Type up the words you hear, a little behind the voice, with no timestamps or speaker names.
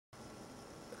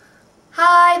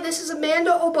Hi, this is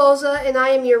Amanda Oboza, and I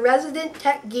am your resident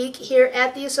tech geek here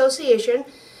at the association,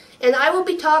 and I will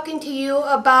be talking to you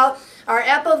about our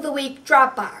app of the week,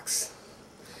 Dropbox.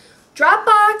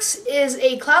 Dropbox is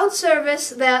a cloud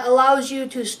service that allows you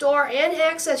to store and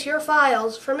access your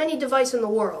files from any device in the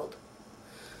world.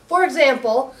 For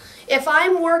example, if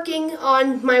I'm working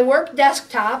on my work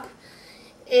desktop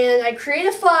and I create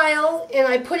a file and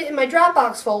I put it in my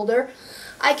Dropbox folder,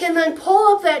 I can then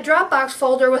pull up that Dropbox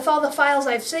folder with all the files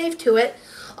I've saved to it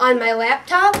on my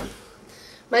laptop,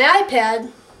 my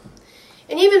iPad,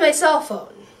 and even my cell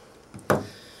phone.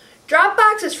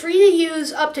 Dropbox is free to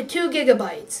use up to 2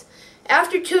 gigabytes.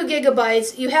 After 2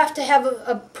 gigabytes, you have to have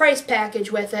a price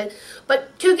package with it,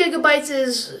 but 2 gigabytes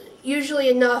is usually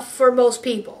enough for most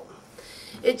people.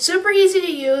 It's super easy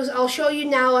to use. I'll show you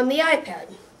now on the iPad.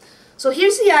 So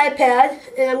here's the iPad,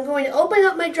 and I'm going to open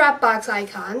up my Dropbox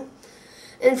icon.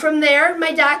 And from there,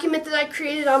 my document that I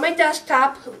created on my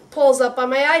desktop pulls up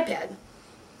on my iPad.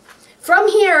 From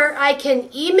here, I can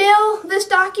email this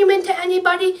document to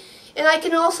anybody, and I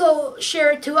can also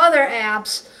share it to other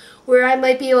apps where I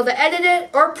might be able to edit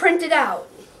it or print it out.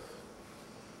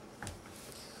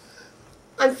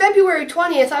 On February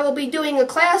 20th, I will be doing a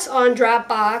class on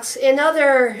Dropbox and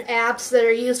other apps that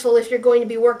are useful if you're going to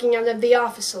be working out of the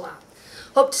office a lot.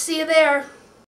 Hope to see you there.